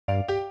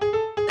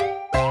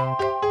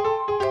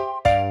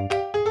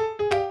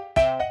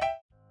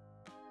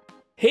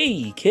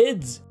Hey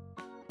kids!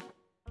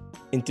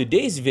 In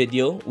today's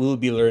video, we'll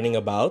be learning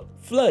about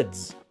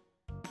floods.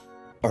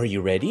 Are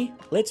you ready?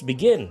 Let's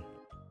begin!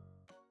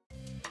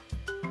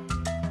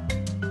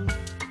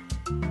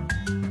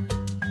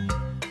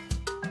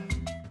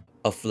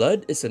 A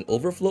flood is an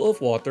overflow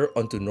of water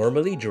onto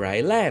normally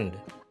dry land.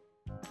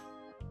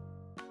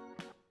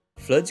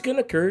 Floods can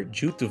occur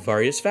due to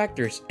various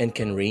factors and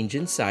can range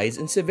in size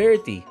and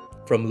severity,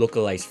 from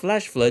localized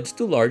flash floods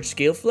to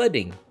large-scale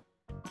flooding.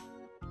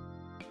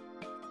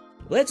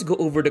 Let's go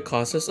over the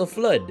causes of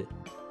flood.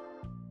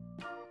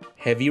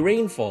 Heavy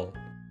rainfall.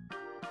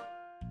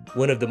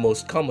 One of the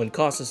most common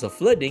causes of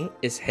flooding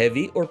is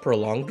heavy or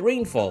prolonged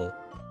rainfall.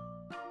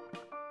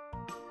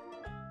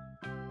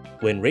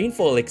 When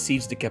rainfall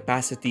exceeds the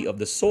capacity of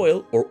the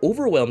soil or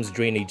overwhelms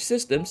drainage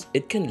systems,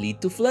 it can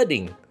lead to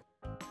flooding.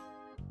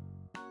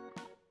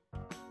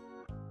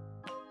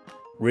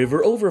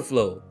 River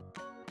overflow.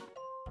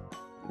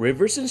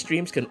 Rivers and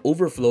streams can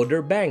overflow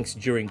their banks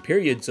during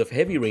periods of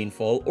heavy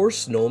rainfall or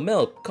snow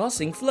melt,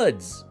 causing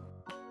floods.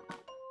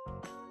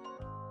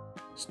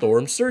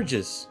 Storm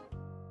surges.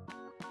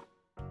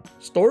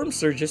 Storm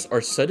surges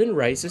are sudden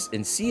rises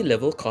in sea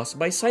level caused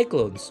by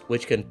cyclones,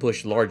 which can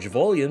push large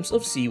volumes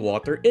of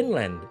seawater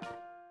inland.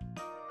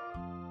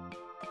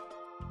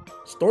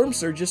 Storm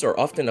surges are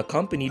often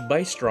accompanied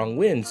by strong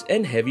winds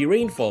and heavy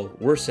rainfall,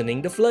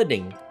 worsening the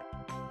flooding.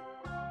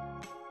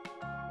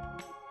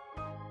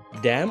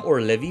 Dam or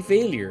levee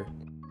failure.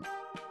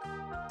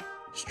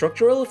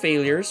 Structural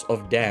failures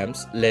of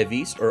dams,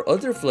 levees, or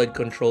other flood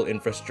control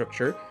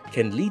infrastructure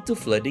can lead to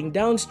flooding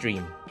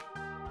downstream.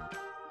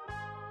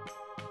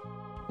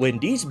 When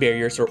these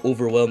barriers are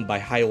overwhelmed by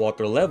high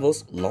water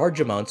levels,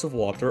 large amounts of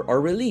water are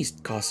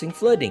released, causing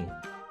flooding.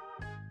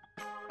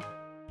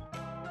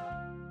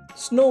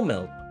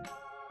 Snowmelt.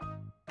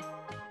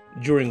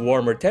 During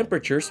warmer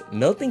temperatures,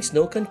 melting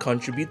snow can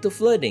contribute to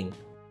flooding.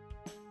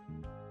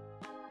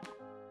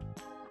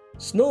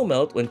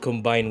 Snowmelt, when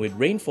combined with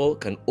rainfall,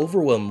 can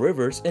overwhelm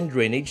rivers and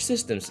drainage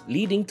systems,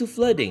 leading to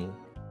flooding.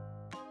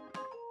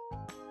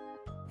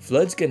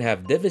 Floods can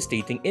have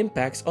devastating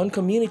impacts on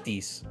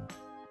communities.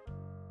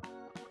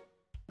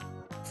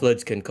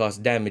 Floods can cause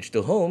damage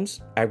to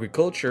homes,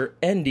 agriculture,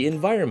 and the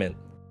environment.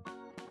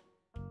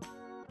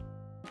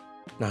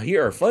 Now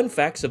here are fun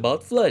facts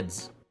about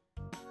floods.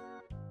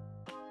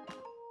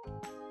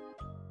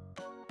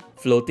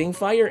 Floating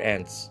fire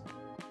ants.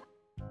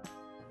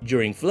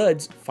 During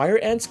floods, fire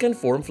ants can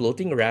form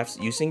floating rafts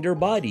using their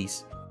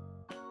bodies.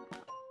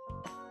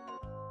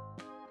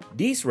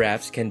 These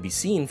rafts can be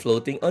seen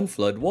floating on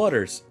flood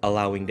waters,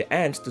 allowing the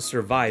ants to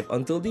survive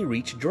until they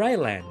reach dry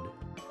land.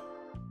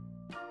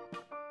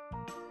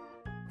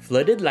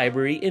 Flooded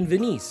library in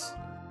Venice.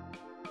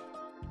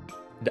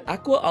 The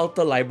Acqua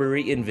Alta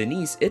Library in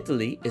Venice,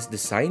 Italy is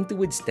designed to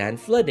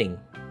withstand flooding.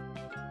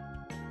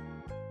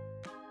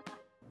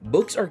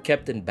 Books are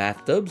kept in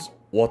bathtubs,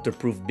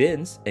 waterproof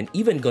bins, and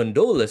even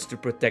gondolas to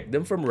protect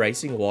them from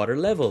rising water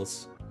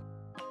levels.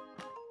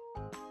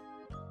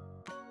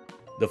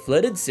 The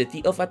flooded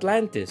city of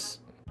Atlantis.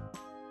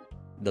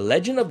 The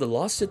legend of the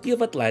lost city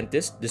of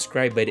Atlantis,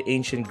 described by the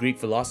ancient Greek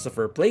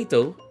philosopher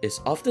Plato, is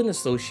often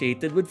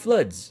associated with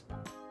floods.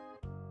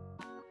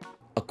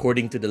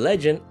 According to the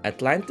legend,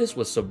 Atlantis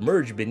was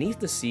submerged beneath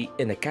the sea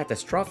in a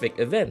catastrophic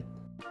event.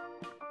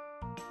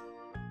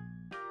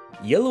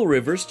 Yellow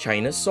River's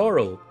China's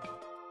sorrow.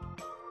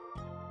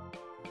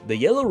 The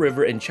Yellow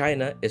River in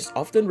China is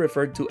often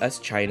referred to as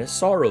China's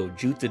sorrow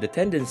due to the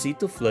tendency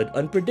to flood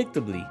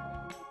unpredictably.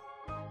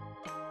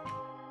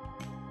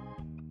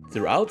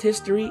 Throughout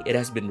history, it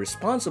has been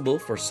responsible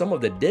for some of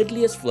the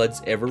deadliest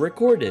floods ever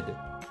recorded.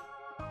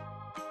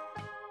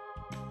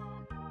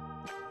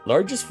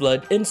 Largest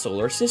flood in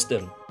solar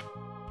system.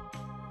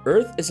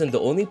 Earth isn't the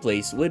only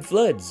place with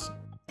floods.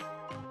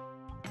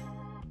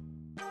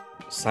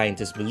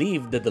 Scientists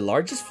believe that the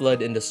largest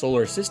flood in the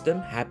solar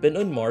system happened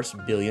on Mars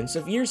billions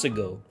of years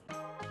ago.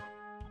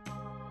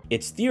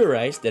 It's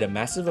theorized that a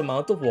massive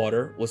amount of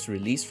water was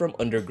released from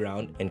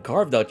underground and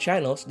carved out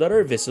channels that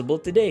are visible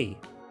today.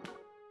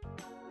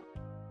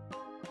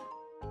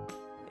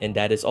 And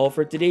that is all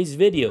for today's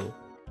video.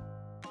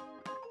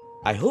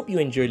 I hope you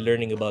enjoyed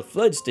learning about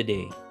floods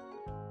today.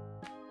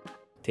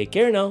 Take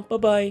care now,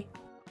 bye-bye!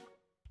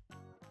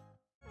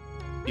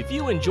 If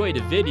you enjoyed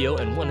the video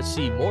and want to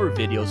see more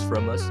videos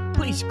from us,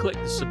 please click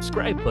the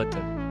subscribe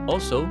button.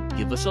 Also,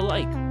 give us a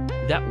like.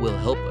 That will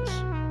help us.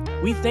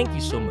 We thank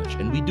you so much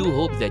and we do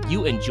hope that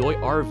you enjoy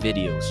our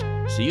videos.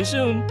 See you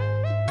soon!